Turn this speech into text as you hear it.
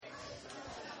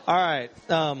All right.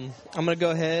 I'm going to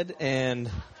go ahead and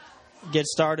get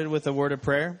started with a word of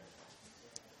prayer.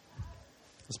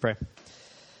 Let's pray.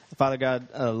 Father God,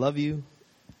 I love you.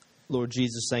 Lord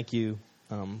Jesus, thank you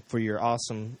for your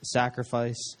awesome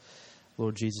sacrifice.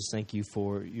 Lord Jesus, thank you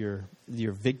for your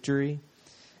victory.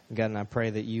 God, and I pray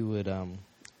that you would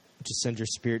just send your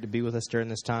Spirit to be with us during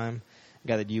this time.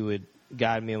 God, that you would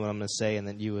guide me in what I'm going to say, and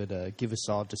that you would give us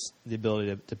all just the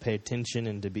ability to pay attention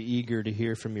and to be eager to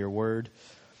hear from your word.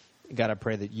 God, I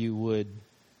pray that you would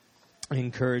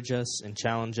encourage us and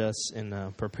challenge us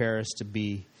and prepare us to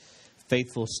be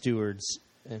faithful stewards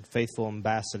and faithful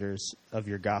ambassadors of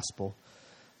your gospel.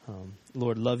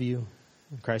 Lord, love you.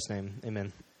 In Christ's name,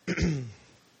 amen.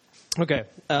 Okay.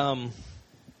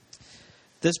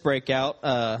 This breakout,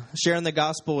 sharing the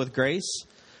gospel with grace.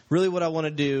 Really what I want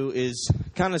to do is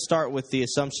kind of start with the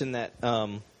assumption that,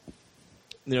 come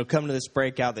to this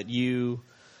breakout that you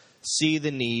see the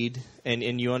need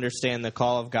and you understand the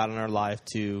call of God in our life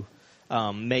to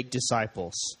make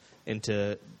disciples and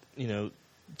to,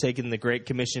 taking the Great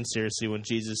Commission seriously when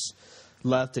Jesus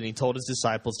left and he told his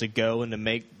disciples to go and to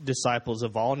make disciples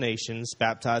of all nations,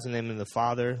 baptizing them in the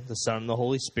Father, the Son, and the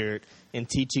Holy Spirit, and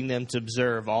teaching them to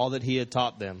observe all that he had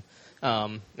taught them.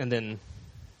 And then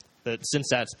that since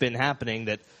that's been happening,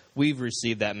 that we've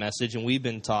received that message and we've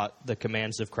been taught the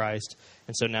commands of Christ.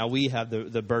 And so now we have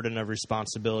the burden of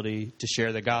responsibility to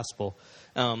share the gospel.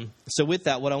 So with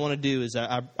that, what I want to do is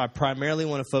I primarily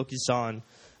want to focus on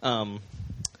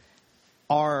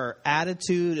our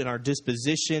attitude and our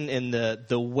disposition and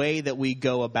the way that we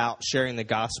go about sharing the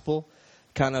gospel,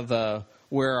 kind of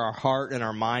where our heart and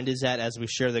our mind is at as we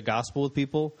share the gospel with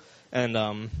people.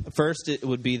 And first, it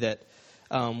would be that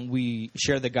we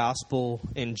share the gospel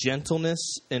in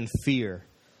gentleness and fear,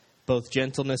 both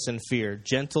gentleness and fear.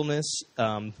 Gentleness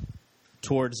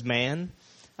towards man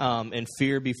and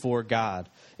fear before God.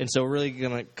 And so we're really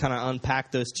going to kind of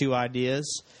unpack those two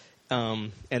ideas.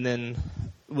 And then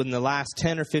within the last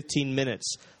 10 or 15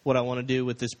 minutes, what I want to do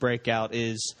with this breakout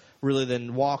is really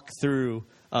then walk through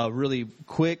a really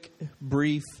quick,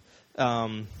 brief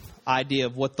idea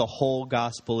of what the whole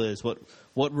gospel is, what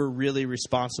we're really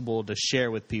responsible to share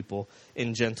with people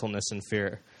in gentleness and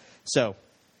fear. So,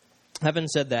 having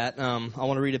said that, I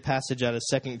want to read a passage out of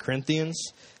 2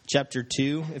 Corinthians chapter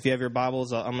 2. If you have your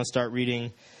Bibles, I'm going to start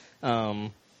reading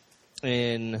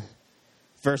in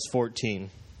verse 14,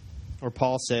 where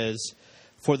Paul says,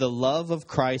 "For the love of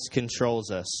Christ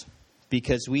controls us,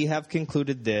 because we have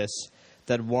concluded this,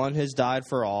 that one has died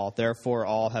for all, therefore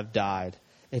all have died.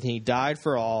 And he died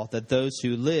for all, that those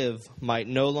who live might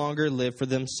no longer live for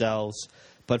themselves,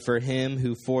 but for him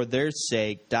who for their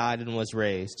sake died and was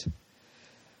raised.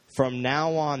 From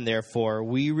now on, therefore,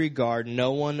 we regard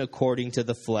no one according to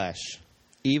the flesh.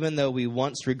 Even though we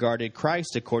once regarded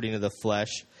Christ according to the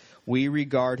flesh, we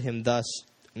regard him thus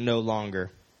no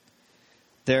longer.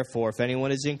 Therefore, if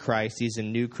anyone is in Christ, he is a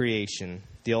new creation.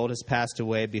 The old has passed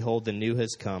away, behold, the new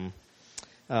has come."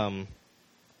 And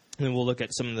we'll look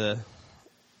at some of the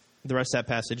rest of that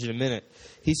passage in a minute.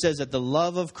 He says that the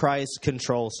love of Christ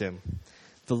controls him.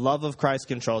 The love of Christ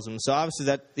controls him. So obviously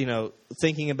that,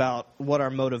 thinking about what our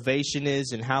motivation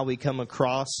is and how we come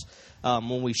across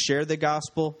when we share the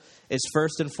gospel is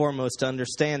first and foremost to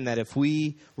understand that if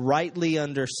we rightly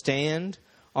understand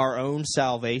our own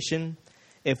salvation,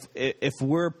 if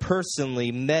we're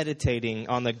personally meditating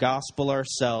on the gospel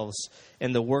ourselves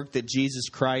and the work that Jesus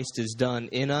Christ has done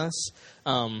in us,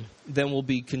 then we'll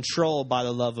be controlled by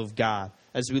the love of God.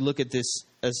 As we look at this,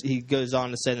 as he goes on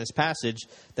to say in this passage,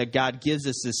 that God gives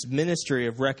us this ministry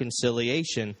of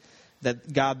reconciliation,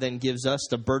 that God then gives us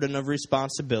the burden of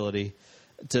responsibility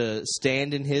to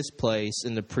stand in his place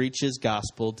and to preach his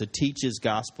gospel, to teach his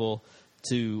gospel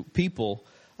to people.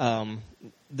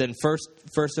 Then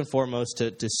first and foremost,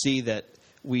 to see that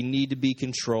we need to be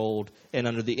controlled and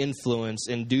under the influence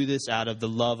and do this out of the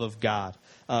love of God.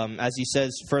 As he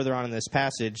says further on in this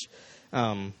passage,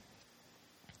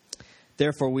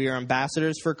 "Therefore we are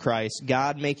ambassadors for Christ,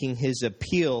 God making his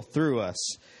appeal through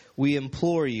us. We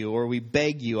implore you, or we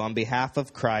beg you on behalf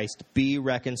of Christ, be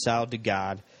reconciled to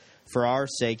God. For our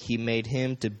sake he made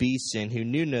him to be sin who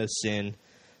knew no sin,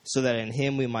 so that in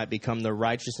him we might become the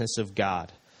righteousness of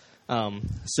God."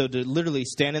 So to literally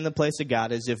stand in the place of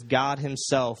God as if God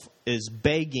himself is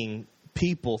begging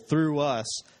people through us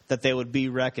that they would be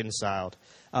reconciled.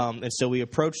 And so we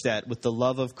approach that with the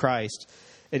love of Christ.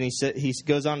 And he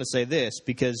goes on to say this,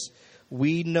 because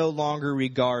we no longer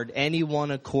regard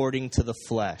anyone according to the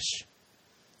flesh.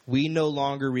 We no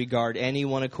longer regard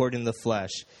anyone according to the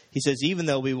flesh. He says, even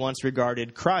though we once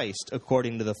regarded Christ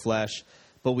according to the flesh,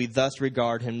 but we thus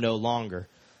regard him no longer.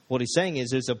 what he's saying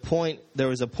is there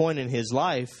was a point in his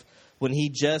life when he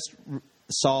just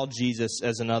saw Jesus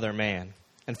as another man.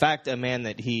 In fact, a man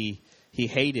that he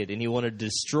hated, and he wanted to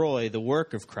destroy the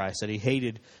work of Christ, that he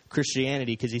hated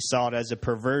Christianity because he saw it as a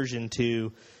perversion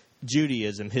to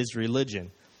Judaism, his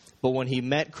religion. But when he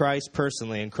met Christ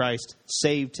personally and Christ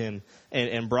saved him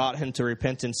and brought him to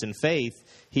repentance and faith,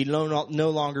 he no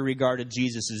longer regarded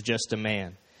Jesus as just a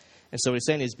man. And so what he's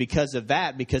saying is because of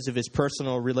that, because of his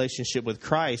personal relationship with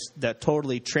Christ that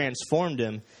totally transformed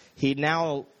him, he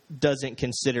now doesn't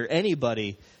consider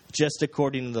anybody just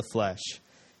according to the flesh.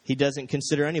 He doesn't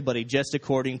consider anybody just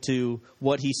according to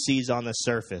what he sees on the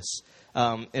surface.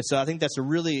 And so I think that's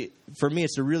for me,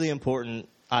 it's a really important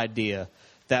idea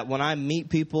that when I meet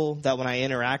people, that when I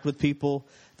interact with people,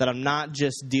 that I'm not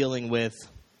just dealing with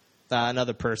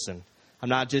another person. I'm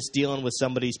not just dealing with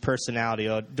somebody's personality.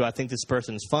 Or do I think this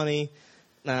person's funny?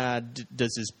 Do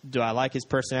I like his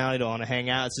personality? Do I want to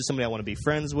hang out? Is this somebody I want to be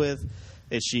friends with?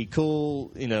 Is she cool?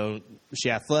 Is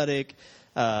she athletic?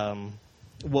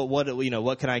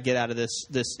 What can I get out of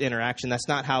this interaction? That's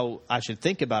not how I should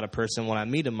think about a person when I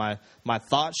meet him. My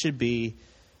thought should be,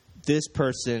 this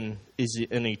person is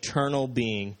an eternal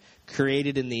being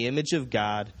created in the image of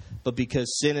God, but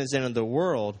because sin has entered the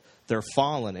world, they're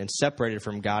fallen and separated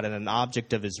from God and an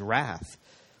object of his wrath.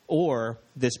 Or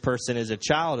this person is a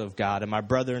child of God and my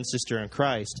brother and sister in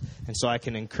Christ, and so I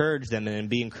can encourage them and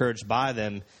be encouraged by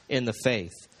them in the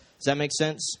faith. Does that make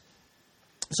sense?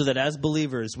 So that as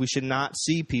believers, we should not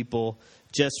see people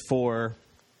just for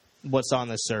what's on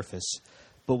the surface,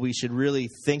 but we should really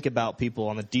think about people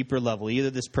on a deeper level. Either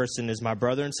this person is my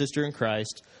brother and sister in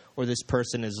Christ, or this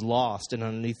person is lost and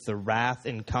underneath the wrath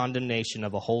and condemnation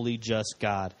of a holy, just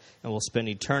God, and will spend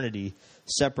eternity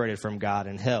separated from God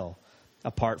in hell,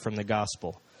 apart from the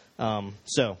gospel.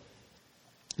 So,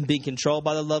 being controlled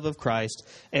by the love of Christ.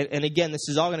 And again, this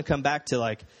is all going to come back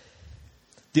to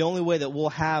the only way that we'll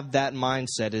have that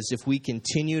mindset is if we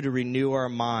continue to renew our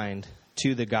mind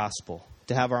to the gospel,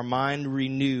 to have our mind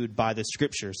renewed by the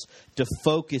scriptures, to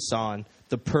focus on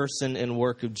the person and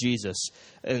work of Jesus.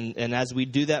 And as we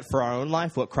do that for our own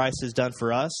life, what Christ has done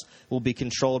for us, we'll be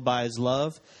controlled by his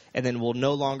love, and then we'll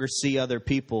no longer see other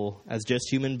people as just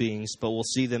human beings, but we'll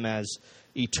see them as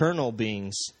eternal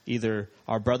beings, either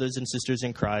our brothers and sisters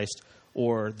in Christ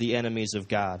or the enemies of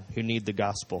God who need the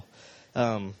gospel.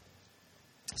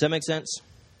 Does that make sense?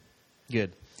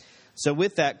 Good. So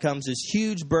with that comes this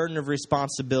huge burden of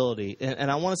responsibility. And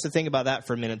I want us to think about that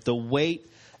for a minute. The weight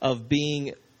of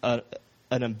being an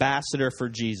ambassador for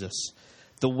Jesus.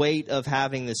 The weight of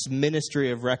having this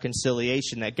ministry of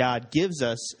reconciliation that God gives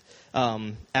us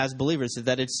as believers.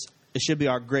 That it should be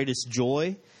our greatest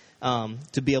joy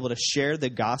to be able to share the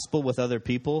gospel with other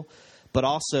people. But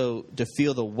also to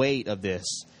feel the weight of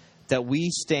this. That we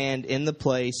stand in the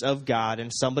place of God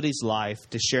in somebody's life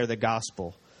to share the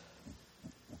gospel.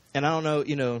 And I don't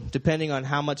know, depending on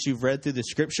how much you've read through the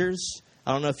scriptures,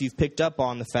 I don't know if you've picked up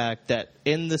on the fact that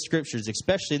in the scriptures,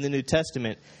 especially in the New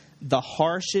Testament, the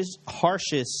harshest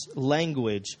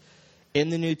language in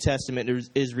the New Testament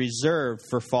is reserved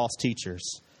for false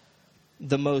teachers.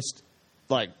 The most,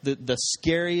 the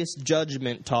scariest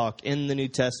judgment talk in the New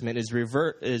Testament is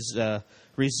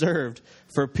reserved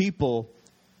for people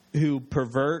who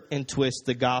pervert and twist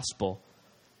the gospel,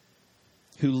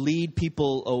 who lead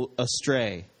people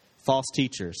astray, false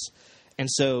teachers. And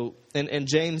so, and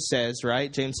James says,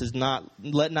 right? James says,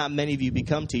 let not many of you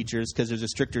become teachers because there's a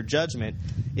stricter judgment.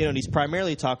 And he's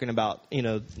primarily talking about,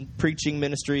 preaching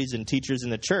ministries and teachers in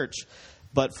the church.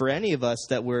 But for any of us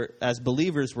that as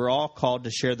believers, we're all called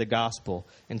to share the gospel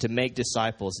and to make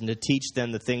disciples and to teach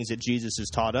them the things that Jesus has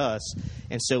taught us.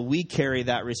 And so we carry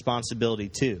that responsibility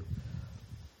too.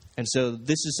 And so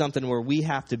this is something where we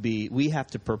have to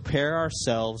prepare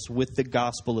ourselves with the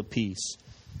gospel of peace.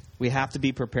 We have to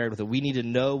be prepared with it. We need to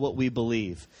know what we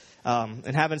believe.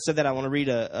 And having said that, I want to read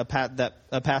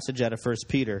a passage out of 1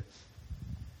 Peter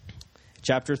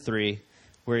chapter 3,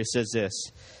 where he says this.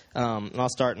 And I'll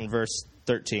start in verse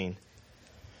 13.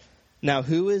 Now,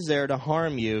 who is there to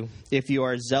harm you if you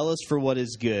are zealous for what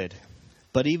is good?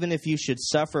 But even if you should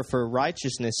suffer for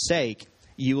righteousness' sake,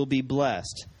 you will be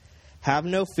blessed. Have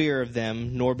no fear of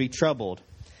them, nor be troubled.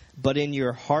 But in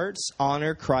your hearts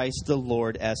honor Christ the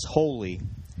Lord as holy.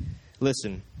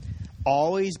 Listen,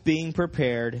 always being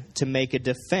prepared to make a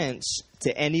defense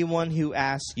to anyone who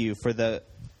asks you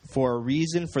for a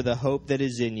reason for the hope that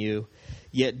is in you,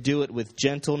 yet do it with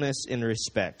gentleness and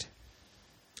respect.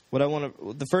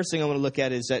 The first thing I want to look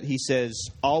at is that he says,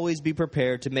 always be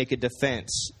prepared to make a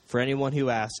defense for anyone who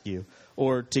asks you,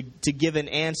 or to give an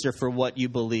answer for what you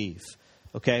believe.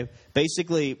 Okay?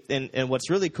 Basically, and what's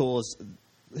really cool is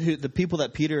the people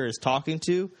that Peter is talking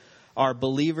to are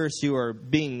believers who are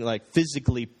being like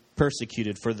physically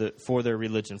persecuted for their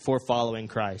religion, for following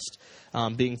Christ,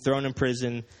 being thrown in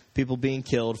prison, people being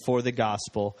killed for the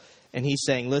gospel. And he's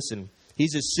saying, listen,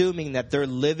 he's assuming that they're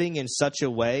living in such a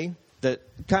way that,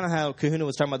 kind of how Kahuna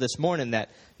was talking about this morning,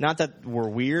 that not that we're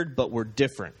weird, but we're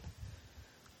different.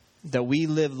 That we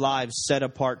live lives set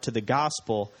apart to the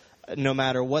gospel no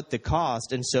matter what the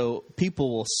cost. And so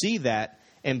people will see that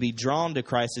and be drawn to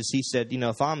Christ. As he said,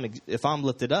 if I'm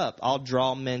lifted up, I'll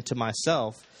draw men to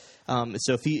myself.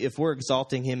 So if we're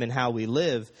exalting him in how we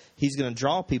live, he's going to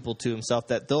draw people to himself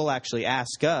that they'll actually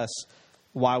ask us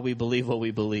why we believe what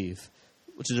we believe,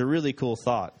 which is a really cool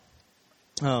thought.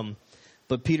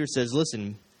 But Peter says,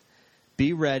 listen,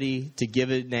 be ready to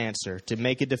give an answer, to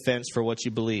make a defense for what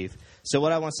you believe. So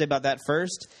what I want to say about that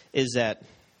first is that,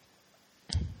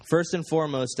 first and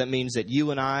foremost, that means that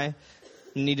you and I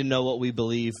need to know what we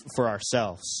believe for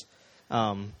ourselves.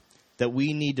 That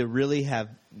we need to really have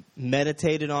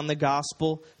meditated on the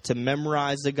gospel, to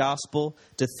memorize the gospel,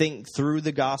 to think through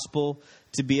the gospel,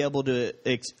 to be able to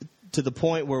the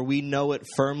point where we know it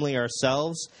firmly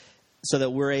ourselves so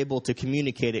that we're able to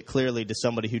communicate it clearly to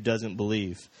somebody who doesn't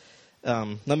believe.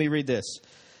 Let me read this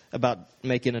about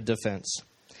making a defense.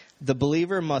 The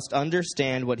believer must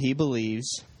understand what he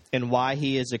believes and why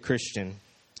he is a Christian,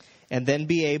 and then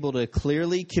be able to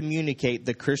clearly communicate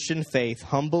the Christian faith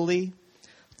humbly,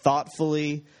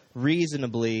 thoughtfully,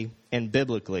 reasonably, and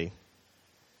biblically.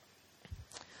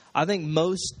 I think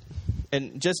most,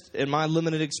 and just in my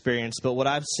limited experience, but what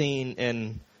I've seen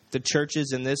in the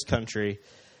churches in this country,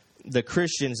 the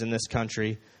Christians in this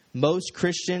country, most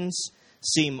Christians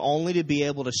seem only to be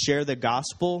able to share the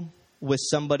gospel with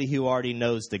somebody who already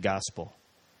knows the gospel.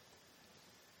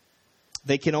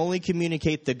 They can only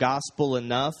communicate the gospel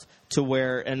enough to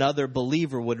where another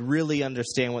believer would really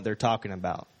understand what they're talking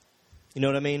about. You know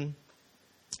what I mean?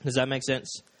 Does that make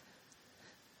sense?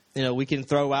 We can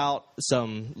throw out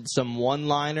some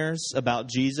one-liners about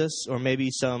Jesus, or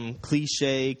maybe some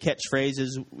cliche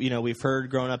catchphrases, we've heard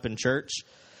growing up in church.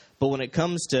 But when it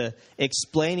comes to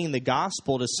explaining the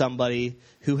gospel to somebody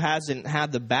who hasn't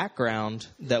had the background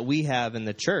that we have in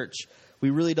the church,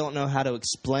 we really don't know how to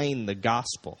explain the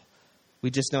gospel. We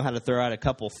just know how to throw out a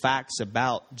couple facts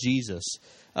about Jesus.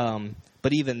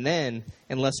 But even then,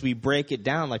 unless we break it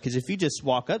down, because if you just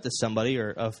walk up to somebody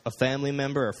or a family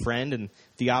member or a friend and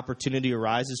the opportunity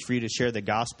arises for you to share the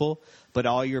gospel, but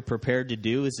all you're prepared to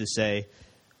do is to say,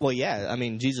 well, yeah,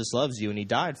 Jesus loves you and he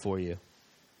died for you.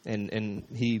 And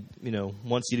he,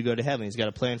 wants you to go to heaven. He's got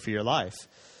a plan for your life.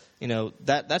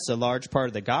 That's a large part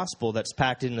of the gospel that's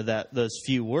packed into those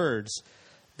few words.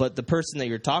 But the person that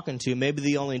you're talking to, maybe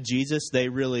the only Jesus they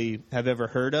really have ever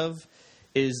heard of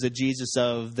is the Jesus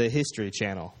of the History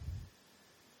Channel.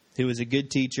 He was a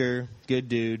good teacher, good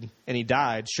dude, and he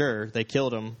died, sure. They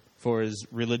killed him for his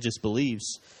religious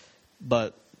beliefs,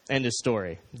 but end of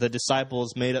story. The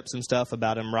disciples made up some stuff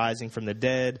about him rising from the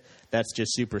dead. That's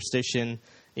just superstition,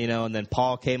 and then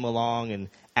Paul came along and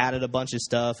added a bunch of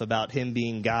stuff about him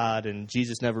being God, and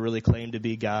Jesus never really claimed to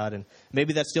be God, and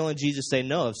maybe that's the only Jesus they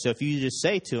know of. So if you just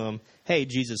say to him, hey,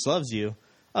 Jesus loves you,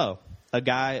 oh,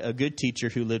 a good teacher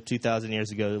who lived 2,000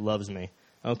 years ago loves me.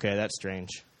 Okay, that's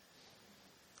strange.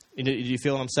 Do you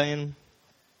feel what I'm saying?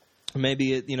 Or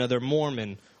maybe, they're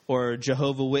Mormon or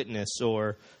Jehovah's Witness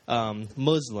or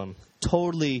Muslim.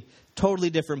 Totally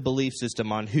different belief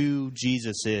system on who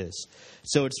Jesus is.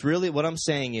 So it's really, what I'm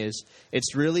saying is,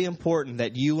 it's really important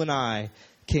that you and I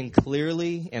can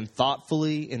clearly and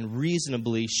thoughtfully and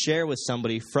reasonably share with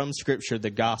somebody from Scripture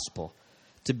the gospel,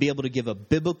 to be able to give a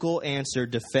biblical answer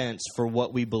defense for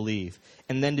what we believe,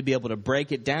 and then to be able to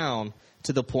break it down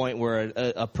to the point where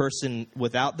a person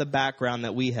without the background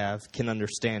that we have can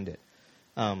understand it.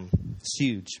 It's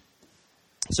huge.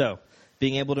 So,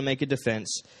 being able to make a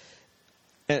defense.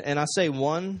 And I say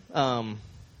this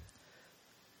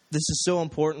is so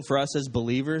important for us as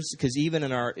believers, because even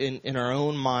in our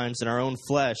own minds, in our own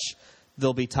flesh,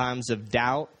 there'll be times of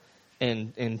doubt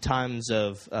and times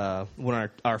of when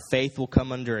our faith will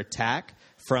come under attack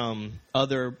from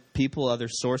other people, other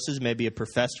sources, maybe a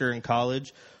professor in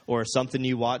college or something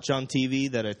you watch on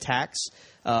TV that attacks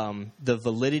the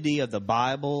validity of the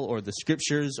Bible or the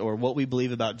Scriptures or what we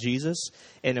believe about Jesus.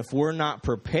 And if we're not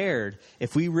prepared,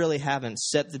 if we really haven't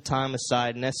set the time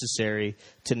aside necessary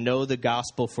to know the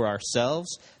gospel for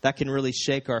ourselves, that can really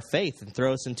shake our faith and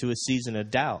throw us into a season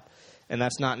of doubt. And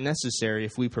that's not necessary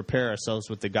if we prepare ourselves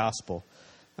with the gospel.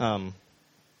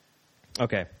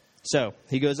 Okay, so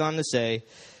he goes on to say,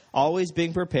 always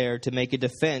being prepared to make a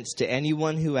defense to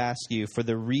anyone who asks you for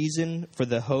the reason for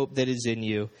the hope that is in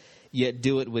you, yet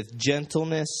do it with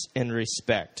gentleness and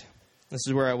respect. This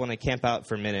is where I want to camp out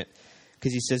for a minute,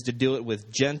 because he says to do it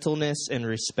with gentleness and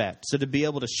respect. So to be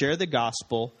able to share the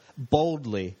gospel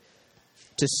boldly,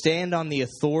 to stand on the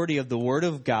authority of the Word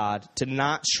of God, to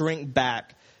not shrink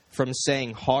back from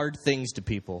saying hard things to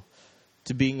people,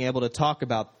 to being able to talk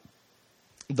about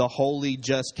the holy,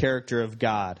 just character of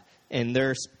God and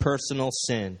their personal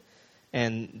sin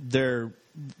and the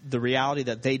reality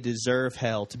that they deserve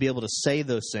hell, to be able to say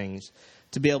those things,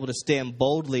 to be able to stand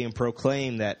boldly and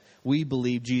proclaim that we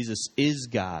believe Jesus is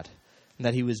God,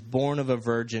 that he was born of a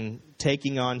virgin,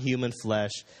 taking on human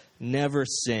flesh, never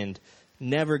sinned,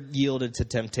 never yielded to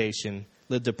temptation,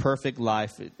 lived a perfect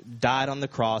life, died on the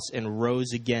cross, and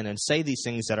rose again. And say these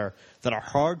things that are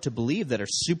hard to believe, that are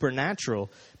supernatural,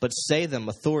 but say them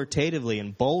authoritatively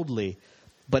and boldly,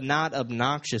 but not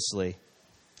obnoxiously.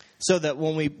 So that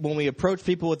when we approach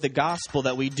people with the gospel,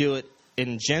 that we do it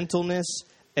in gentleness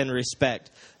and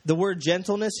respect. The word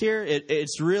gentleness here,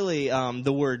 it's really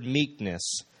the word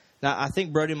meekness. Now, I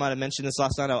think Brody might have mentioned this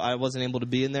last night. I wasn't able to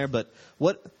be in there, but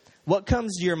what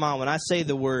comes to your mind when I say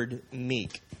the word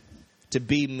meek? To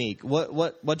be meek.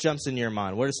 What jumps in your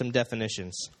mind? What are some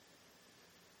definitions?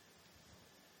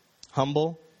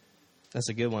 Humble. That's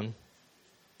a good one.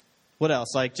 What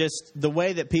else? Like just the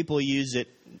way that people use it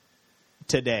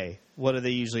today. What do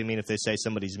they usually mean if they say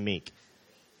somebody's meek?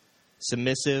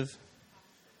 Submissive,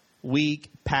 weak,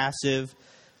 passive.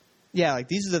 Yeah, like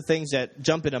these are the things that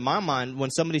jump into my mind when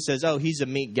somebody says, "Oh, he's a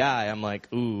meek guy." I'm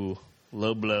like, "Ooh,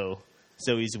 low blow."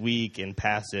 So he's weak and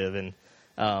passive.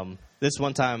 And this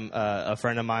one time, a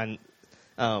friend of mine,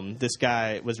 this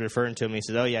guy was referring to him. He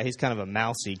said, "Oh yeah, he's kind of a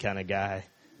mousy kind of guy."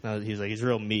 He's like, "He's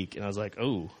real meek," and I was like,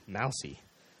 "Oh, mousy.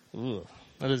 Ooh,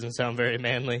 that doesn't sound very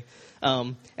manly."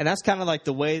 And that's kind of like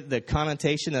the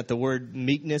connotation that the word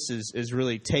meekness is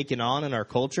really taken on in our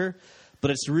culture. But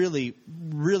it's really,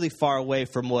 really far away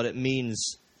from what it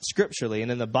means scripturally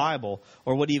and in the Bible,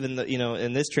 or what even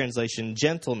in this translation,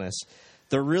 gentleness.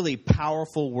 They're really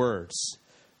powerful words.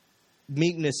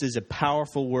 Meekness is a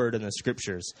powerful word in the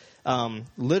scriptures.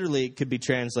 Literally, it could be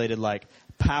translated like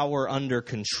power under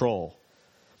control.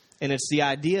 And it's the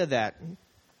idea that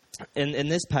in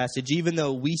this passage, even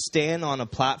though we stand on a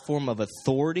platform of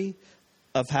authority,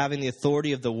 of having the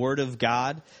authority of the Word of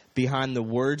God behind the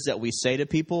words that we say to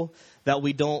people, that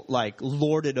we don't like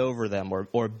lord it over them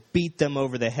or beat them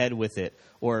over the head with it,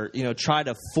 or try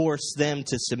to force them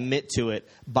to submit to it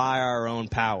by our own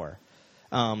power.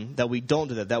 That we don't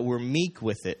do that we're meek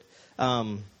with it.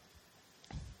 The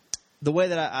way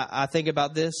that I think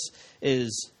about this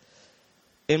is,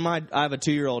 I have a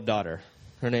 2-year-old daughter.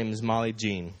 Her name is Molly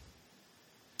Jean.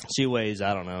 She weighs,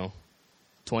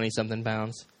 20-something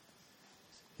pounds.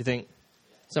 You think?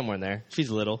 Somewhere in there. She's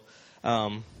little.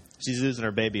 She's losing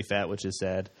her baby fat, which is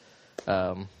sad.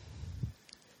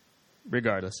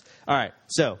 Regardless. All right,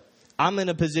 so I'm in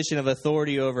a position of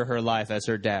authority over her life as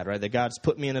her dad, right? That God's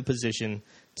put me in a position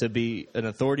to be an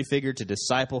authority figure, to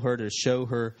disciple her, to show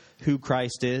her who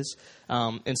Christ is.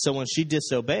 And so when she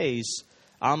disobeys,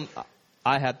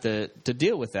 I have to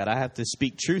deal with that. I have to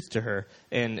speak truth to her,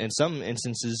 and in some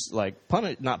instances, like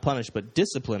not punish, but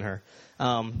discipline her.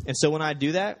 And so when I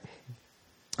do that,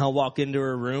 I'll walk into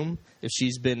her room if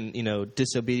she's been,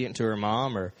 disobedient to her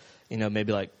mom, or,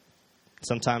 maybe like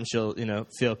sometimes she'll,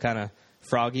 feel kind of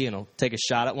froggy and will take a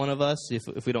shot at one of us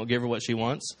if we don't give her what she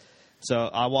wants. So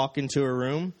I walk into her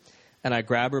room and I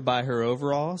grab her by her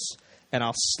overalls and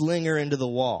I'll sling her into the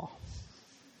wall.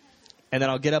 And then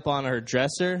I'll get up on her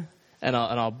dresser and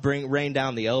I'll rain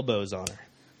down the elbows on her.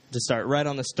 Just start right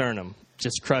on the sternum.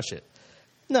 Just crush it.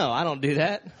 No, I don't do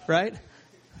that, right?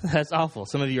 That's awful.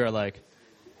 Some of you are like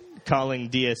calling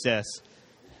DSS.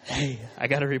 Hey, I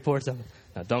got to report something.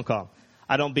 No, don't call.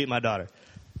 I don't beat my daughter.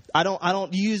 I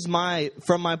don't use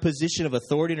from my position of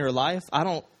authority in her life. I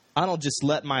don't just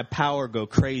let my power go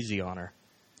crazy on her.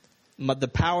 The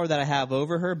power that I have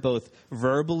over her, both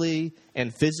verbally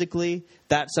and physically,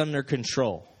 that's under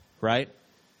control, right?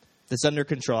 That's under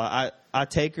control. I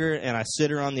take her and I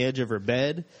sit her on the edge of her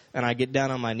bed and I get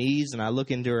down on my knees and I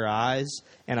look into her eyes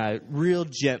and I real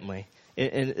gently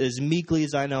and as meekly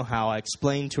as I know how, I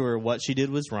explain to her what she did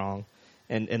was wrong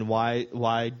and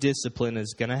why discipline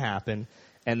is going to happen.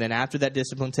 And then after that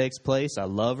discipline takes place, I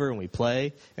love her and we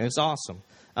play and it's awesome.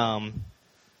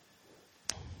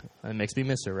 It makes me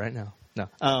miss her right now.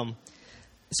 No.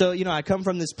 So, I come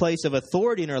from this place of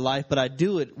authority in her life, but I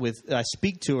do it I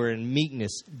speak to her in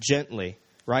meekness, gently,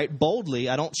 right? Boldly.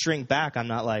 I don't shrink back. I'm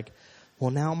not like,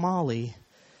 well, now, Molly,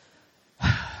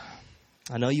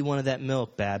 I know you wanted that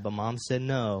milk bad, but Mom said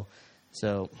no.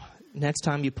 So next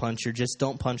time you punch her, just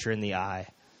don't punch her in the eye,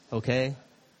 okay?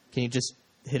 Can you just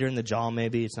hit her in the jaw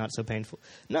maybe? It's not so painful.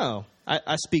 No,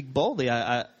 I speak boldly.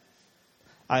 I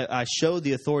show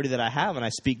the authority that I have, and I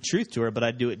speak truth to her, but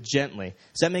I do it gently.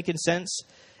 Is that making sense?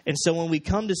 And so when we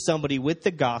come to somebody with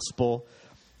the gospel,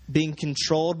 being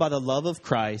controlled by the love of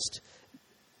Christ,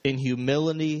 in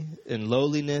humility, in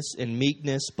lowliness, in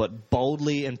meekness, but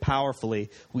boldly and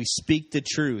powerfully, we speak the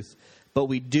truth, but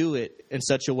we do it in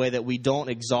such a way that we don't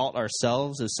exalt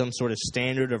ourselves as some sort of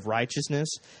standard of righteousness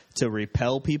to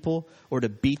repel people or to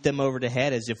beat them over the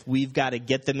head as if we've got to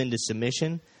get them into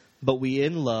submission, but we,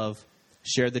 in love,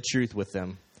 share the truth with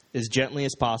them as gently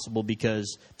as possible,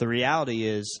 because the reality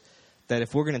is that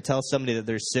if we're going to tell somebody that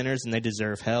they're sinners and they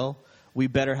deserve hell, we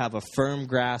better have a firm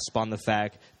grasp on the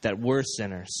fact that we're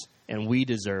sinners and we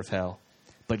deserve hell.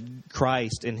 But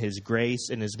Christ, in His grace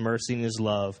and His mercy and His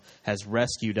love, has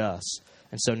rescued us.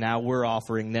 And so now we're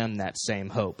offering them that same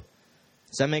hope.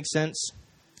 Does that make sense?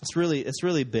 It's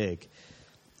really big.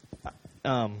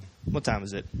 What time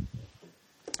is it?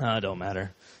 It don't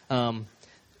matter.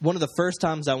 One of the first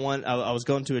times I was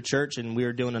going to a church and we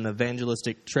were doing an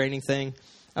evangelistic training thing.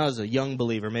 I was a young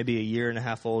believer, maybe a year and a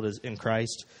half old in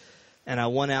Christ. And I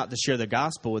went out to share the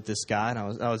gospel with this guy,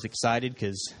 and I was excited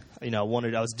because I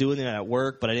was doing it at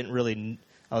work, but I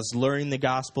was learning the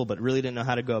gospel, but really didn't know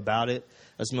how to go about it.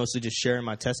 I was mostly just sharing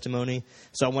my testimony.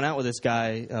 So I went out with this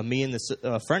guy, me and this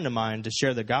friend of mine, to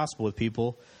share the gospel with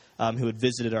people who had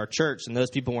visited our church, and those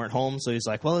people weren't home. So he's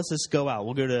like, "Well, let's just go out.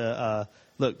 We'll go to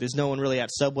look. There's no one really at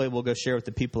Subway. We'll go share with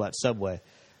the people at Subway."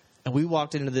 And we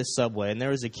walked into this Subway, and there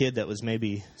was a kid that was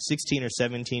maybe 16 or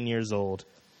 17 years old.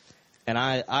 And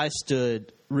I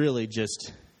stood really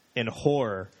just in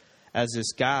horror as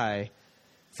this guy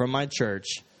from my church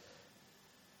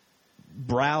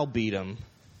browbeat him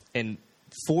and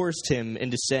forced him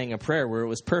into saying a prayer where it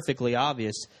was perfectly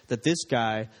obvious that this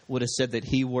guy would have said that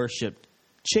he worshipped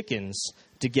chickens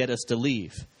to get us to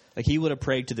leave. Like, he would have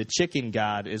prayed to the chicken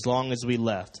god as long as we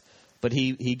left. But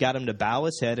he got him to bow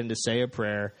his head and to say a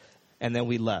prayer, and then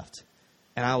we left.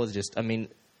 And I was just,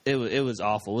 it was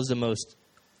awful.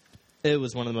 It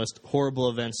was one of the most horrible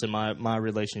events in my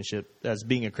relationship as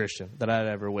being a Christian that I'd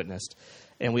ever witnessed.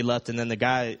 And we left, and then the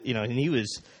guy, and he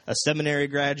was a seminary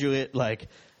graduate, like,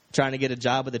 trying to get a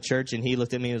job at the church, and he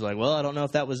looked at me and was like, "Well, I don't know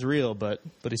if that was real, but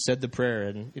he said the prayer."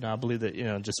 And, I believe that,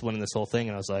 just winning this whole thing,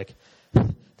 and I was like,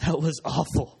 that was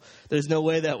awful. There's no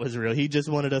way that was real. He just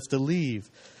wanted us to leave.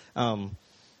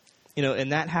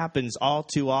 And that happens all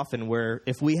too often, where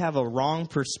if we have a wrong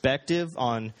perspective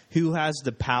on who has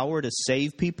the power to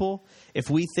save people, if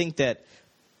we think that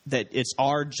it's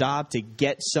our job to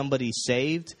get somebody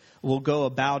saved, we'll go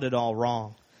about it all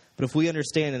wrong. But if we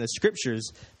understand in the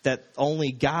Scriptures that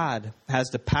only God has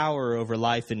the power over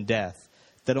life and death,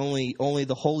 that only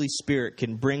the Holy Spirit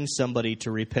can bring somebody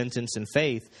to repentance and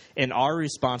faith, and our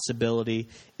responsibility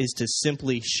is to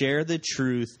simply share the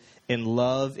truth in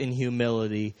love and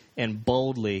humility and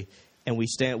boldly, and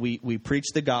we preach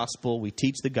the gospel, we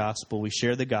teach the gospel, we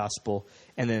share the gospel,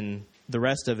 and then the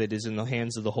rest of it is in the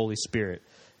hands of the Holy Spirit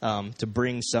to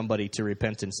bring somebody to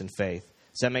repentance and faith.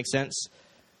 Does that make sense?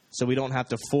 So we don't have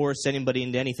to force anybody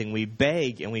into anything. We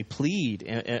beg and we plead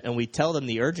and we tell them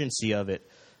the urgency of it,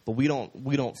 but we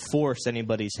don't force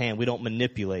anybody's hand. We don't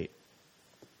manipulate.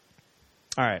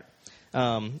 All right.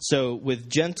 So with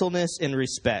gentleness and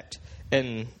respect,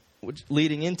 and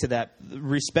leading into that,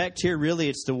 respect here, really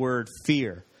it's the word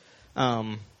fear.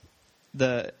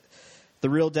 The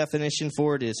real definition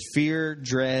for it is fear,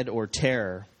 dread, or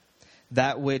terror.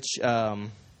 That which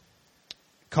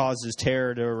causes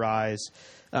terror to arise.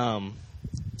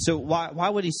 So why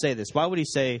would he say this? Why would he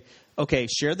say, okay,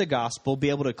 share the gospel, be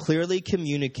able to clearly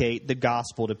communicate the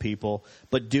gospel to people,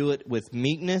 but do it with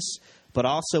meekness, but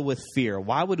also with fear?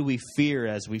 Why would we fear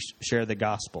as we share the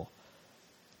gospel?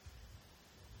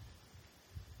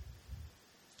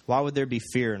 Why would there be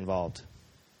fear involved?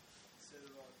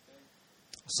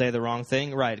 Say the wrong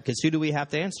thing? Right, because who do we have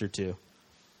to answer to?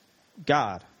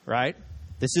 God, right?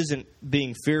 This isn't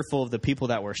being fearful of the people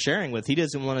that we're sharing with. He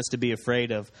doesn't want us to be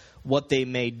afraid of what they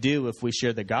may do if we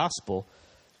share the gospel.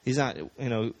 He's not,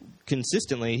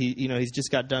 consistently, he's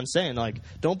just got done saying, like,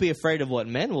 don't be afraid of what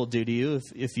men will do to you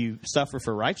if you suffer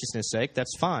for righteousness' sake.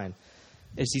 That's fine.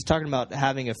 He's talking about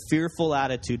having a fearful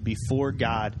attitude before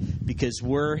God because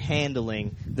we're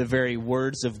handling the very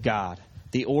words of God,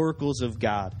 the oracles of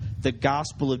God, the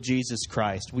gospel of Jesus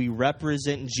Christ. We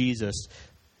represent Jesus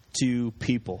to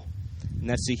people. And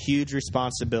that's a huge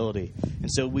responsibility.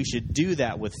 And so we should do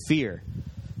that with fear,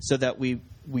 so that we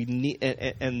need,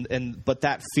 but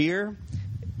that fear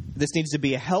This needs to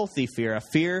be a healthy fear, a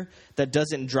fear that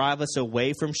doesn't drive us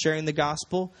away from sharing the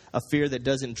gospel, a fear that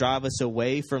doesn't drive us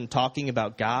away from talking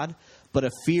about God, but a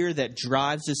fear that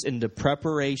drives us into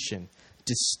preparation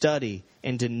to study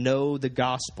and to know the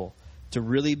gospel, to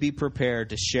really be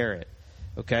prepared to share it.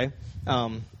 Okay?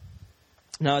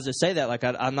 Now, as I say that, like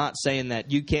I'm not saying that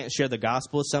you can't share the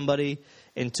gospel with somebody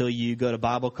until you go to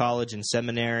Bible college and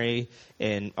seminary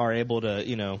and are able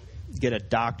to, get a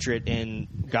doctorate in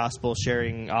gospel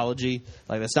sharingology.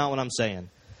 Like, that's not what I'm saying.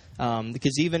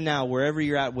 Because even now, wherever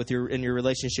you're at in your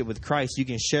relationship with Christ, you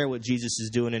can share what Jesus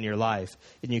is doing in your life,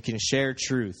 and you can share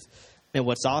truth. And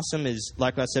what's awesome is,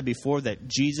 like I said before,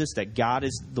 that God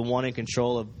is the one in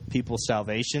control of people's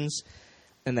salvations,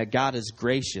 and that God is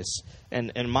gracious.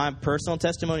 And my personal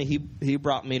testimony, he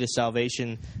brought me to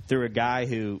salvation through a guy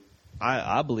who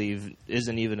I believe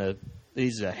isn't even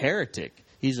he's a heretic.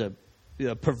 He's a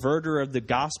perverter of the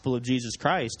gospel of Jesus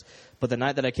Christ. But the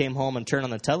night that I came home and turned on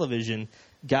the television,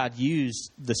 God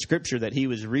used the scripture that he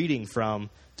was reading from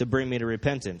to bring me to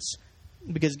repentance,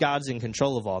 because God's in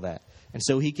control of all that. And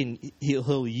so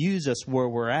he'll use us where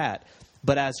we're at.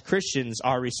 But as Christians,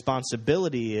 our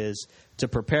responsibility is to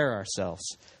prepare ourselves,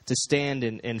 to stand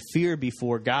in fear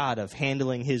before God of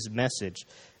handling his message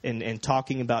and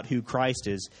talking about who Christ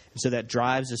is. And so that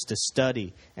drives us to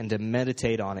study and to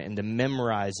meditate on it and to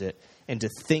memorize it and to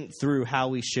think through how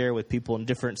we share with people in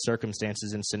different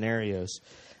circumstances and scenarios.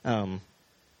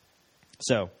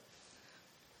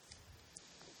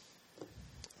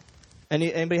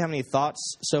 Anybody have any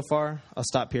thoughts so far? I'll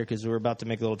stop here because we're about to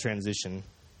make a little transition.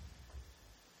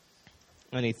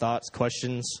 Any thoughts,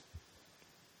 questions?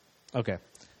 Okay.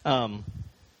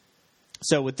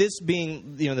 So with this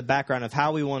being, the background of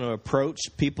how we want to approach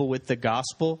people with the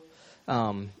gospel,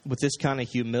 with this kind of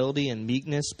humility and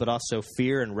meekness, but also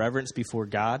fear and reverence before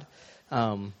God,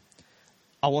 I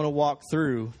want to walk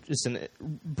through just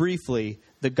briefly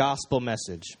the gospel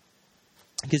message.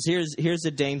 Because here's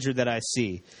the danger that I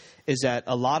see, is that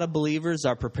a lot of believers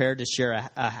are prepared to share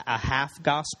a half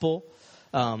gospel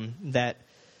and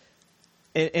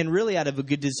really out of a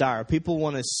good desire. People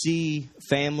want to see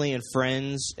family and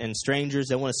friends and strangers.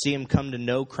 They want to see them come to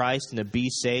know Christ and to be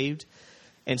saved.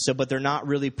 But they're not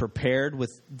really prepared with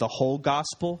the whole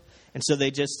gospel. And so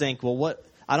they just think, well,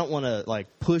 I don't want to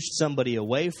push somebody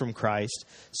away from Christ.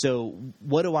 So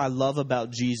what do I love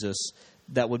about Jesus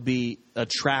that would be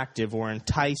attractive or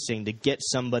enticing to get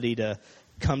somebody to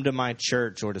come to my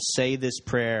church or to say this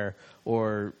prayer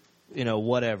or,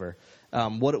 whatever.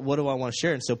 What do I want to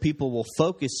share? And so people will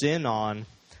focus in on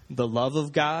the love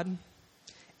of God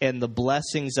and the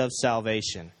blessings of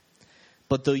salvation.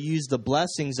 But they'll use the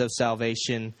blessings of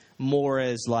salvation more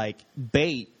as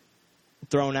bait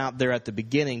thrown out there at the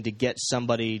beginning to get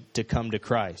somebody to come to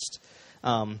Christ.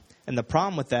 And the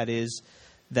problem with that is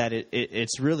that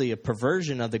it's really a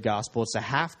perversion of the gospel. It's a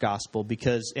half gospel,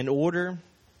 because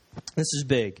this is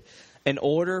big, in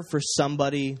order for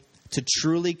somebody to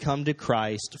truly come to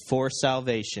Christ for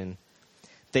salvation,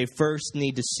 they first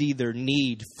need to see their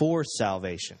need for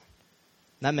salvation.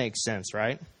 That makes sense,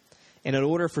 right? And in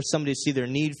order for somebody to see their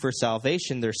need for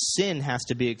salvation, their sin has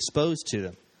to be exposed to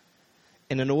them.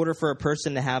 And in order for a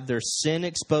person to have their sin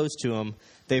exposed to them,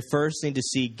 they first need to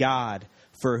see God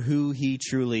for who he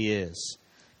truly is.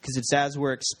 Because it's as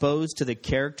we're exposed to the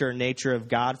character and nature of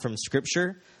God from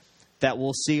Scripture that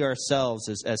we'll see ourselves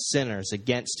as sinners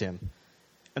against him.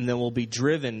 And then we'll be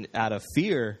driven out of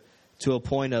fear to a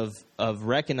point of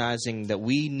recognizing that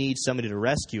we need somebody to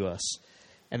rescue us.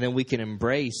 And then we can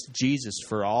embrace Jesus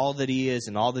for all that he is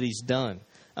and all that he's done.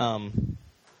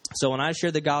 So when I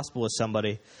share the gospel with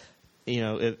somebody,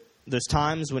 there's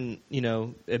times when,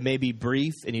 it may be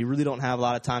brief and you really don't have a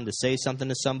lot of time to say something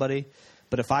to somebody.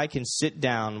 But if I can sit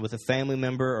down with a family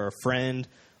member or a friend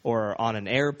or on an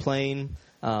airplane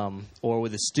or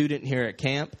with a student here at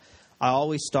camp, I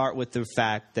always start with the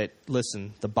fact that,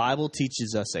 listen, the Bible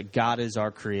teaches us that God is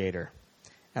our creator.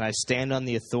 And I stand on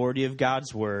the authority of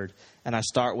God's word, and I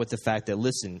start with the fact that,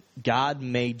 listen, God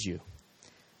made you.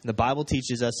 And the Bible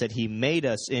teaches us that he made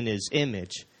us in his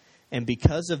image. And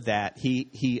because of that,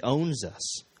 he owns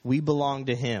us. We belong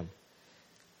to him.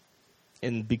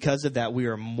 And because of that, we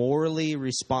are morally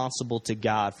responsible to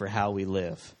God for how we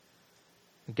live.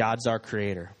 God's our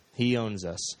creator. He owns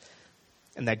us.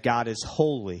 And that God is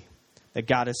holy. That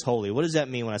God is holy. What does that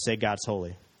mean when I say God's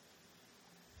holy?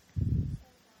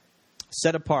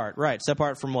 Set apart. Right. Set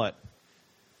apart from what?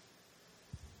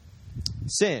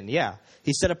 Sin. Yeah.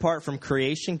 He's set apart from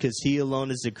creation because he alone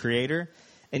is the creator.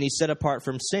 And he's set apart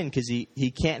from sin because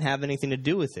he can't have anything to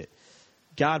do with it.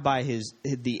 God, by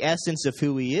the essence of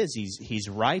who he is, he's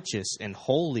righteous and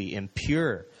holy and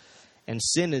pure. And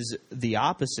sin is the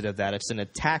opposite of that. It's an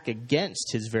attack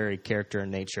against his very character and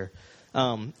nature.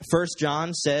 1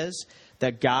 John says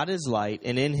that God is light,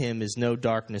 and in him is no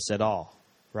darkness at all,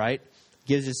 right?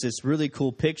 Gives us this really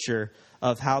cool picture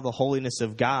of how the holiness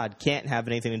of God can't have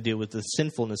anything to do with the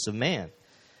sinfulness of man.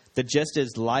 That just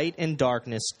as light and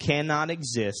darkness cannot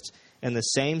exist in the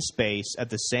same space at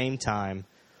the same time,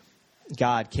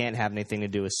 God can't have anything to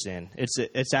do with sin.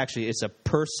 It's a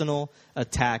personal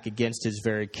attack against his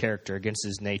very character, against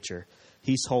his nature.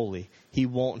 He's holy. He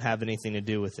won't have anything to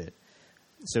do with it.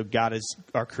 So God is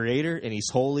our creator, and he's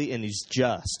holy, and he's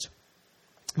just.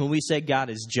 When we say God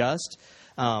is just,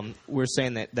 we're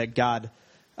saying that God,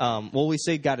 when we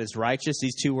say God is righteous,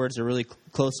 these two words are really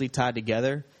closely tied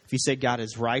together. If you say God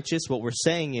is righteous, what we're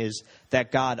saying is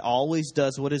that God always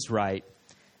does what is right,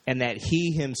 and that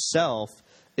he himself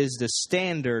is the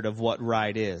standard of what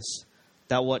right is.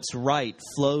 That what's right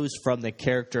flows from the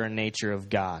character and nature of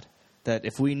God. That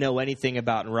if we know anything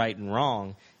about right and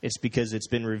wrong, it's because it's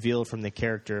been revealed from the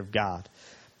character of God.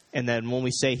 And then when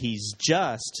we say he's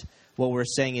just, what we're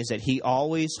saying is that he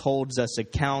always holds us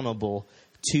accountable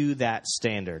to that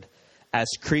standard. As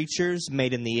creatures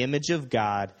made in the image of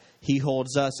God, he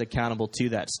holds us accountable to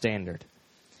that standard.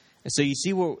 And so you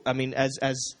see,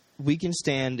 as we can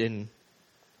stand in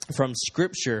from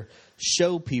Scripture,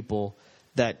 show people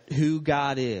that who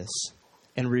God is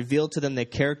and reveal to them the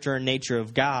character and nature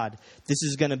of God, this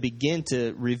is going to begin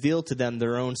to reveal to them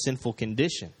their own sinful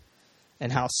condition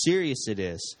and how serious it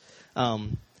is.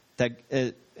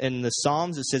 That in the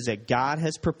Psalms it says that God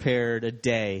has prepared a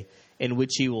day in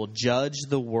which he will judge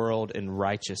the world in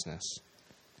righteousness.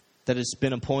 That it's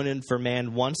been appointed for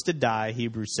man once to die,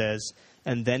 Hebrews says,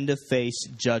 and then to face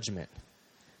judgment.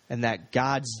 And that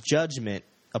God's judgment,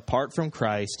 apart from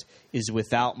Christ, is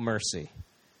without mercy.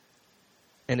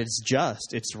 And it's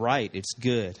just, it's right, it's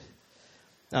good.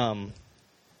 I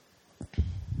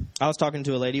was talking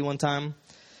to a lady one time,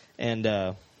 and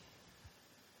I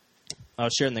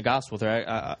was sharing the gospel with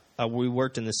her. We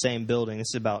worked in the same building. This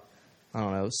is about,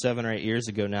 7 or 8 years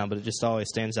ago now, but it just always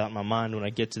stands out in my mind when I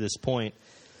get to this point.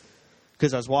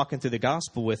 Because I was walking through the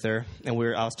gospel with her, and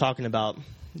I was talking about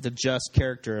the just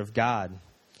character of God.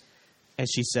 And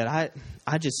she said,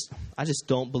 I just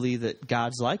don't believe that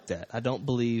God's like that. I don't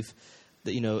believe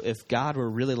that, if God were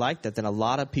really like that, then a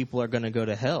lot of people are going to go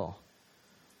to hell.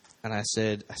 And I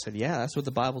said, yeah, that's what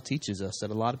the Bible teaches us,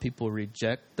 that a lot of people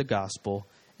reject the gospel,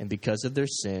 and because of their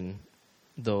sin,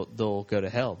 they'll go to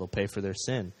hell. They'll pay for their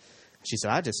sin. She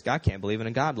said, I can't believe in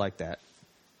a God like that.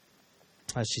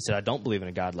 She said, I don't believe in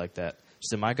a God like that. She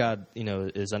said, my God,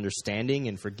 is understanding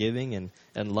and forgiving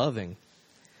and loving.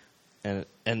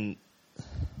 And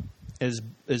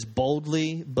as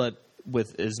boldly, but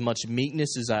with as much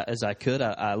meekness as I could,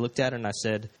 I looked at her and I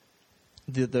said,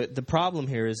 the problem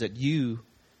here is that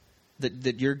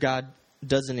that your God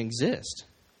doesn't exist.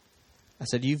 I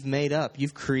said,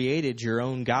 you've created your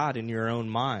own God in your own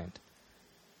mind.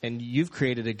 And you've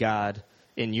created a God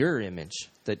in your image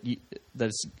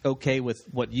that's okay with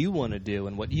what you want to do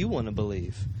and what you want to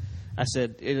believe. I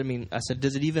said,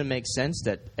 does it even make sense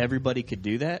that everybody could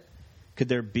do that? Could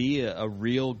there be a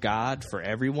real God for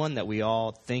everyone that we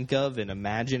all think of and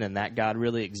imagine, and that God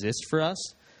really exists for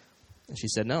us? And she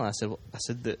said, no. I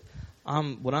said that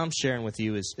what I'm sharing with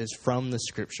you is from the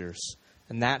Scriptures.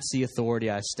 And that's the authority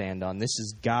I stand on. This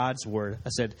is God's word. I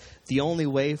said, the only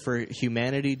way for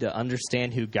humanity to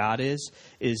understand who God is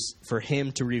for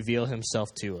him to reveal himself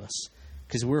to us.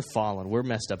 Because we're fallen. We're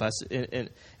messed up. And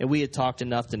we had talked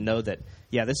enough to know that,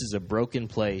 yeah, this is a broken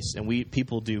place. And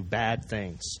people do bad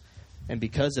things. And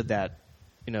because of that,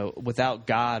 without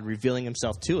God revealing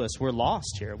himself to us, we're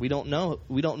lost here. We don't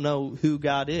know who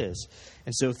God is.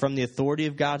 And so from the authority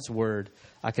of God's word,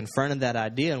 I confronted that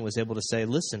idea and was able to say,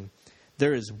 listen,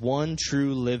 there is one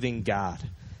true living God,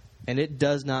 and it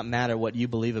does not matter what you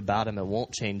believe about him. It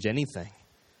won't change anything.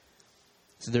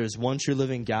 So there is one true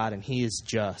living God, and he is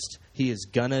just. He is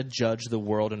going to judge the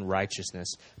world in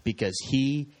righteousness because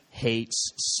he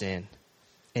hates sin,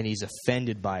 and he's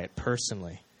offended by it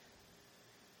personally.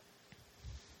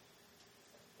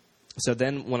 So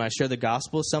then when I share the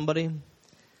gospel with somebody,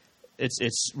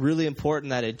 it's really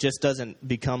important that it just doesn't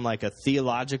become like a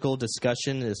theological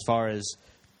discussion as far as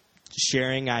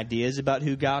sharing ideas about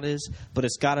who God is, but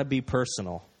it's got to be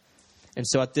personal. And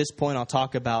so at this point, I'll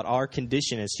talk about our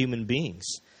condition as human beings,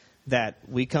 that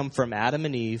we come from Adam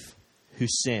and Eve who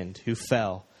sinned, who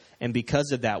fell. And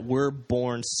because of that, we're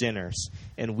born sinners,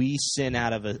 and we sin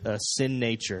out of a sin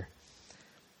nature.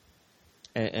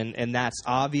 And that's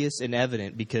obvious and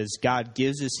evident because God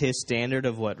gives us his standard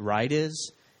of what right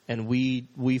is, and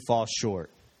we fall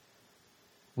short.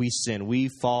 we sin. We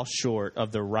fall short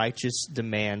of the righteous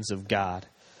demands of God.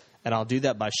 And I'll do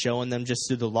that by showing them just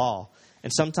through the law.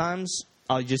 And sometimes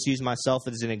I'll just use myself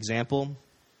as an example.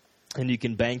 And you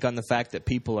can bank on the fact that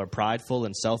people are prideful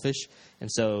and selfish.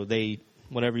 And so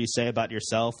whatever you say about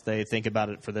yourself, they think about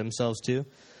it for themselves too.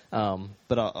 And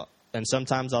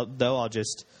sometimes I'll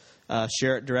just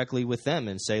share it directly with them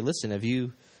and say, listen, have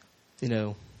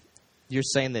you're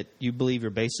saying that you believe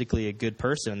you're basically a good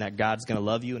person and that God's going to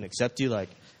love you and accept you. Like,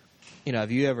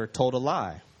 have you ever told a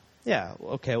lie? Yeah.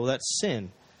 Okay. Well, that's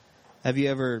sin. Have you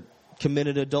ever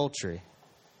committed adultery?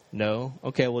 No.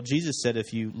 Okay. Well, Jesus said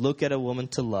if you look at a woman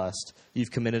to lust,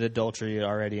 you've committed adultery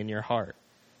already in your heart.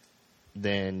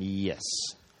 Then yes.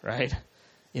 Right.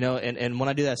 And when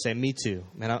I do that, I say, me too.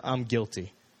 Man, I'm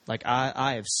guilty. Like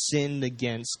I have sinned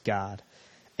against God.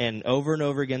 And over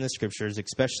again in the scriptures,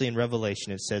 especially in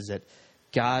Revelation, it says that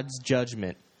God's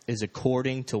judgment is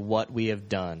according to what we have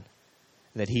done.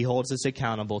 That he holds us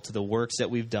accountable to the works that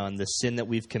we've done, the sin that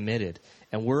we've committed.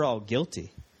 And we're all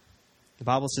guilty. The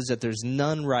Bible says that there's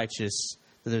none righteous,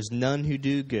 that there's none who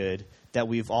do good, that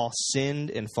we've all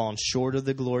sinned and fallen short of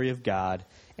the glory of God,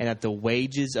 and that the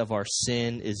wages of our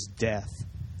sin is death.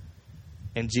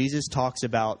 And Jesus talks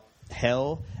about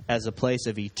hell as a place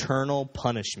of eternal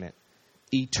punishment.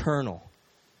 Eternal.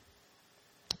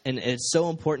 And it's so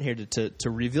important here to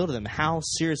reveal to them how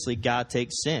seriously God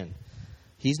takes sin.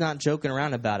 He's not joking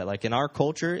around about it. Like in our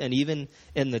culture and even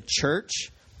in the church,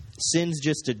 sin's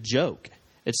just a joke.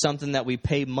 It's something that we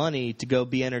pay money to go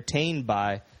be entertained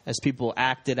by as people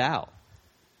act it out.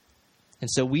 And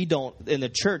so in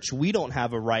the church, we don't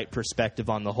have a right perspective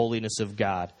on the holiness of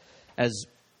God, as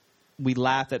we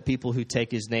laugh at people who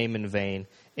take his name in vain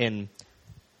and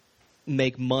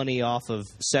make money off of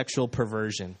sexual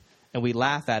perversion. And we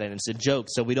laugh at it, and it's a joke,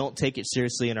 so we don't take it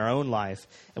seriously in our own life,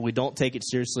 and we don't take it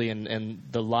seriously in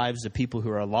the lives of people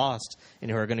who are lost and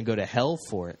who are going to go to hell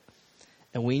for it.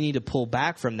 And we need to pull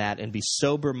back from that and be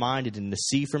sober-minded and to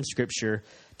see from Scripture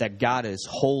that God is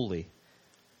holy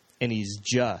and he's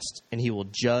just and he will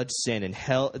judge sin. And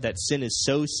hell, that sin is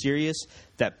so serious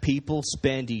that people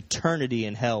spend eternity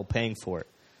in hell paying for it.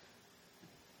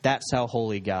 That's how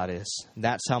holy God is.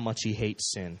 That's how much he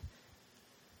hates sin.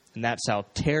 And that's how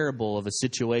terrible of a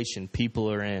situation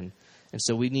people are in. And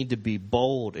so we need to be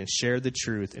bold and share the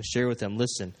truth and share with them,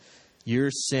 listen,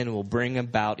 your sin will bring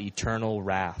about eternal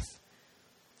wrath.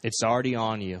 It's already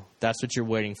on you. That's what you're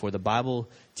waiting for. The Bible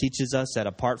teaches us that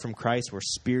apart from Christ, we're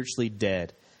spiritually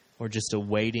dead. We're just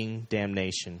awaiting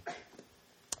damnation.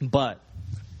 But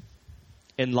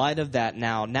in light of that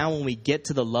now when we get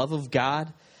to the love of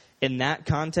God, in that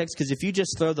context, because if you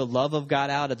just throw the love of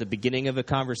God out at the beginning of a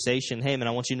conversation, hey, man,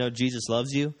 I want you to know Jesus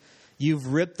loves you,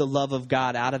 you've ripped the love of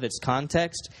God out of its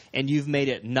context, and you've made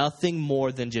it nothing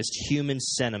more than just human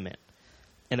sentiment.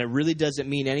 And it really doesn't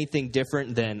mean anything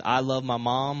different than I love my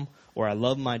mom, or I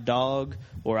love my dog,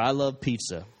 or I love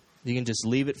pizza. You can just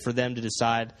leave it for them to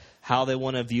decide how they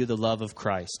want to view the love of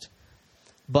Christ.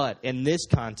 But in this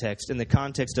context, in the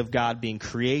context of God being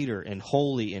creator and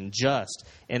holy and just,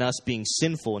 and us being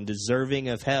sinful and deserving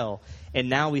of hell, and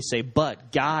now we say,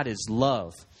 but God is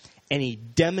love. And he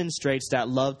demonstrates that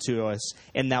love to us,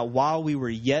 and that while we were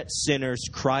yet sinners,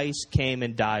 Christ came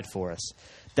and died for us.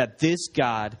 That this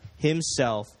God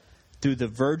himself, through the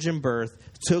virgin birth,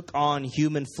 took on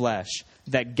human flesh.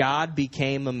 That God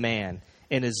became a man.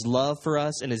 In his love for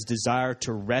us and his desire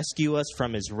to rescue us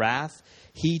from his wrath,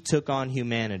 he took on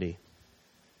humanity.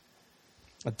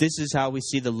 This is how we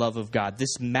see the love of God.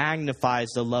 This magnifies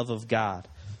the love of God.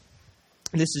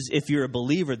 This is, if you're a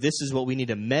believer, this is what we need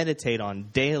to meditate on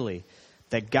daily.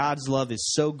 That God's love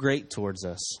is so great towards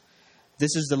us.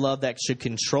 This is the love that should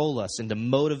control us and to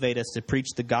motivate us to preach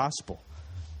the gospel.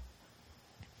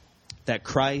 That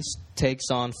Christ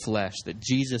takes on flesh. That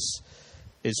Jesus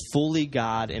is fully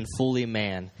God and fully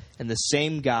man. And the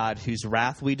same God whose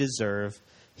wrath we deserve,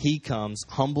 he comes,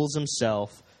 humbles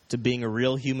himself to being a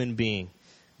real human being.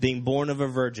 Being born of a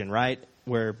virgin, right?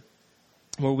 Where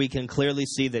we can clearly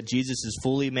see that Jesus is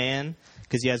fully man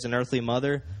because he has an earthly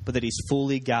mother, but that he's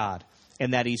fully God.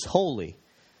 And that he's holy.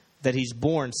 That he's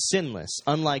born sinless,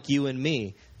 unlike you and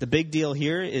me. The big deal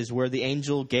here is where the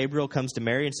angel Gabriel comes to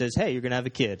Mary and says, hey, you're going to have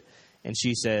a kid. And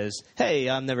she says, hey,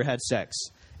 I've never had sex.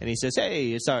 And he says,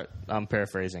 hey, it's all right. I'm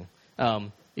paraphrasing.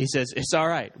 He says, it's all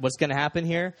right. What's going to happen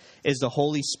here is the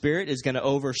Holy Spirit is going to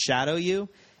overshadow you.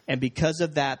 And because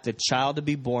of that, the child to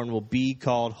be born will be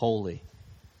called holy.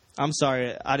 I'm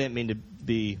sorry. I didn't mean to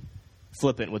be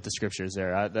flippant with the scriptures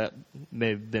there. That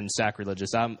may have been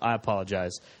sacrilegious. I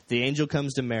apologize. The angel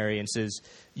comes to Mary and says,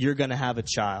 you're going to have a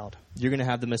child. You're going to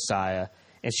have the Messiah.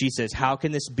 And she says, how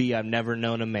can this be? I've never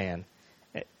known a man.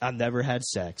 I've never had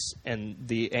sex. And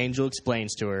the angel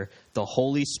explains to her, the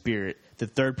Holy Spirit, the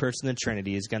third person of the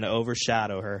Trinity, is going to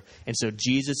overshadow her. And so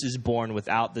Jesus is born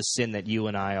without the sin that you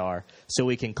and I are. So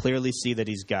we can clearly see that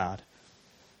he's God.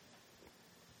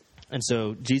 And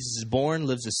so Jesus is born,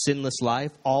 lives a sinless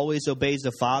life, always obeys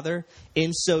the Father.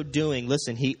 In so doing,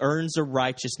 listen, he earns a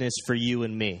righteousness for you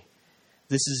and me.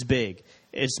 This is big.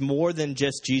 It's more than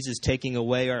just Jesus taking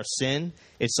away our sin.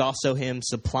 It's also him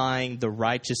supplying the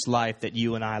righteous life that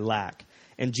you and I lack.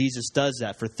 And Jesus does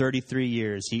that for 33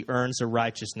 years. He earns a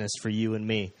righteousness for you and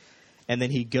me. And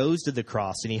then he goes to the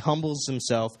cross and he humbles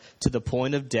himself to the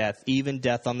point of death, even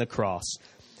death on the cross.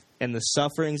 And the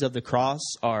sufferings of the cross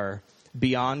are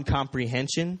beyond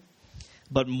comprehension.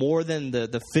 But more than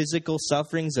the physical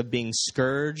sufferings of being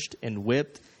scourged and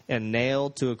whipped and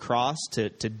nailed to a cross to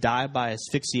die by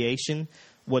asphyxiation,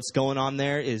 what's going on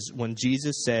there is when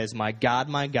Jesus says, my God,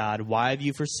 why have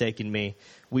you forsaken me?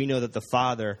 We know that the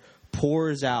Father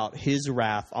pours out his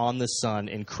wrath on the Son,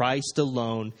 and Christ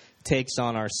alone takes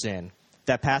on our sin.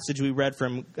 That passage we read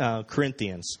from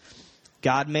Corinthians,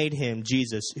 God made him,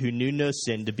 Jesus, who knew no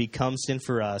sin, to become sin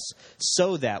for us,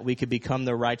 so that we could become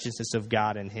the righteousness of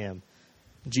God in him.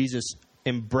 Jesus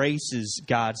embraces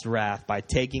God's wrath by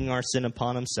taking our sin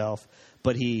upon himself,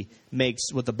 but he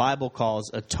makes what the Bible calls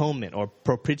atonement or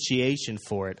propitiation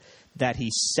for it, that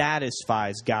he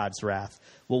satisfies God's wrath.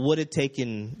 Well, would it have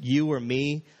taken you or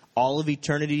me all of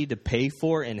eternity to pay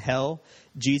for in hell?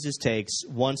 Jesus takes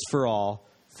once for all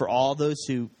those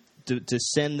who to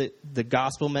send the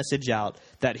gospel message out,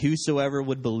 that whosoever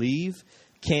would believe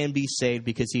can be saved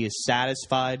because he has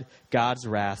satisfied God's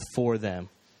wrath for them.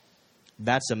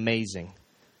 That's amazing.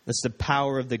 That's the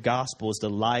power of the gospel, is the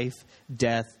life,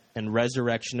 death, and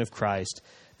resurrection of Christ.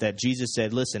 That Jesus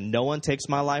said, listen, no one takes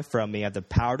my life from me. I have the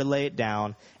power to lay it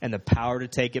down and the power to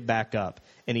take it back up.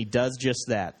 And he does just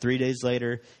that. 3 days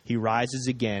later, he rises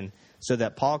again so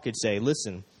that Paul could say,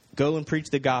 listen, go and preach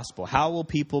the gospel. How will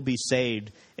people be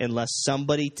saved unless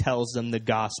somebody tells them the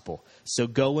gospel? So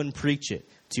go and preach it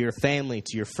to your family,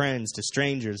 to your friends, to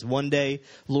strangers. One day,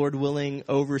 Lord willing,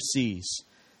 overseas,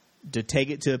 to take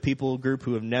it to a people group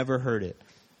who have never heard it.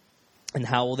 And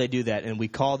how will they do that? And we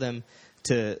call them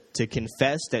to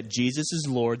confess that Jesus is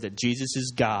Lord, that Jesus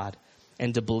is God,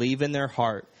 and to believe in their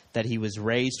heart that he was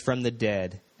raised from the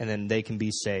dead, and then they can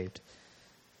be saved.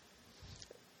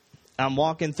 I'm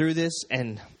walking through this,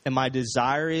 and my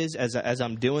desire is, as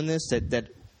I'm doing this, that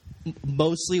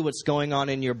mostly what's going on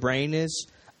in your brain is,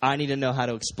 I need to know how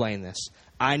to explain this.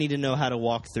 I need to know how to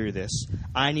walk through this.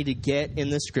 I need to get in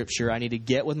the scripture. I need to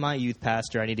get with my youth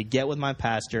pastor. I need to get with my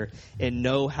pastor and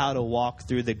know how to walk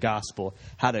through the gospel,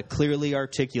 how to clearly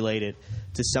articulate it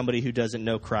to somebody who doesn't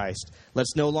know Christ.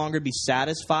 Let's no longer be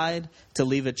satisfied to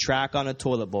leave a track on a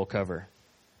toilet bowl cover.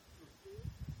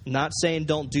 Not saying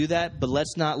don't do that, but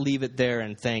let's not leave it there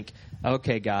and think,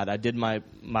 okay, God, I did my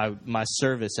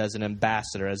service as an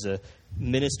ambassador, as a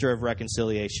minister of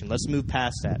reconciliation. Let's move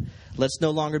past that. Let's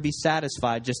no longer be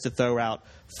satisfied just to throw out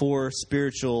 4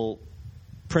 spiritual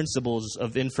principles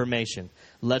of information.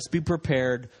 Let's be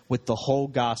prepared with the whole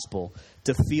gospel,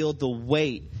 to feel the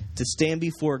weight, to stand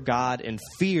before God in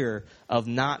fear of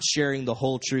not sharing the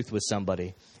whole truth with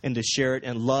somebody, and to share it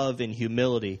in love and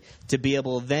humility, to be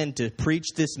able then to preach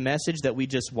this message that we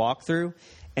just walked through,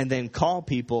 and then call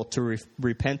people to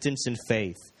repentance and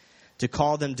faith, to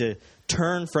call them to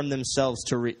turn from themselves,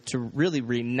 to really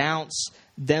renounce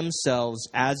themselves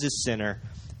as a sinner,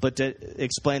 but to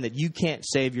explain that you can't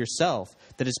save yourself,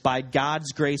 that it's by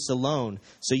God's grace alone.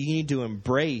 So you need to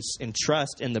embrace and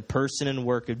trust in the person and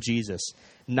work of Jesus.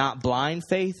 Not blind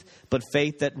faith, but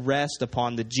faith that rests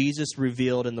upon the Jesus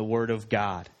revealed in the Word of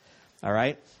God. All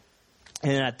right?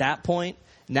 And at that point,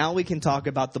 now we can talk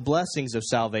about the blessings of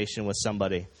salvation with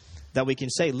somebody. That we can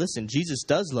say, listen, Jesus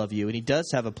does love you, and he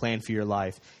does have a plan for your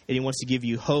life. And he wants to give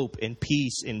you hope and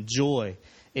peace and joy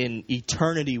in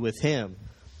eternity with him.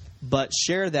 But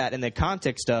share that in the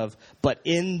context of, but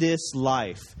in this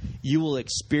life, you will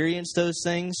experience those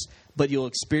things, but you'll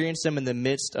experience them in the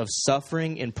midst of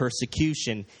suffering and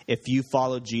persecution if you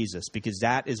follow Jesus, because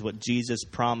that is what Jesus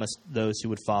promised those who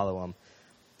would follow him.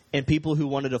 And people who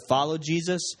wanted to follow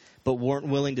Jesus but weren't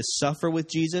willing to suffer with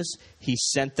Jesus, he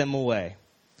sent them away.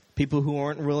 People who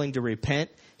weren't willing to repent,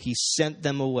 he sent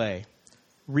them away.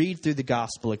 Read through the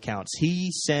gospel accounts.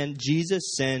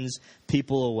 Jesus sends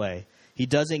people away. He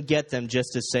doesn't get them just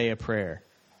to say a prayer.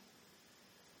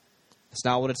 It's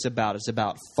not what it's about. It's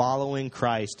about following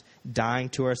Christ, dying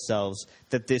to ourselves,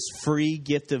 that this free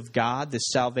gift of God, this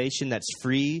salvation that's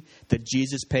free, that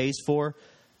Jesus pays for,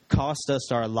 cost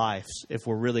us our lives if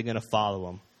we're really going to follow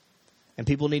him. And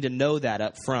people need to know that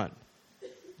up front.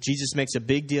 Jesus makes a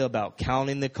big deal about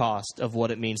counting the cost of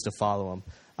what it means to follow him.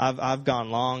 I've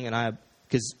gone long, and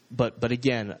but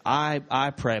again,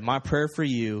 I pray. My prayer for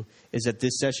you is that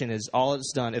this session is all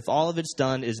it's done. If all of it's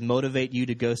done is motivate you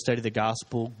to go study the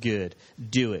gospel, good.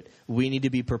 Do it. We need to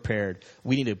be prepared.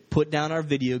 We need to put down our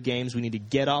video games. We need to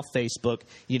get off Facebook.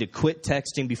 You need to quit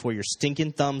texting before your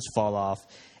stinking thumbs fall off,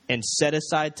 and set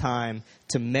aside time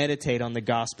to meditate on the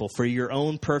gospel for your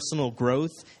own personal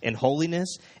growth and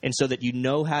holiness, and so that you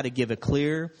know how to give a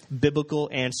clear biblical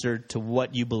answer to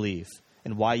what you believe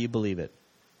and why you believe it.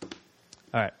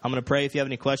 All right, I'm going to pray. If you have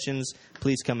any questions,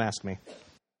 please come ask me.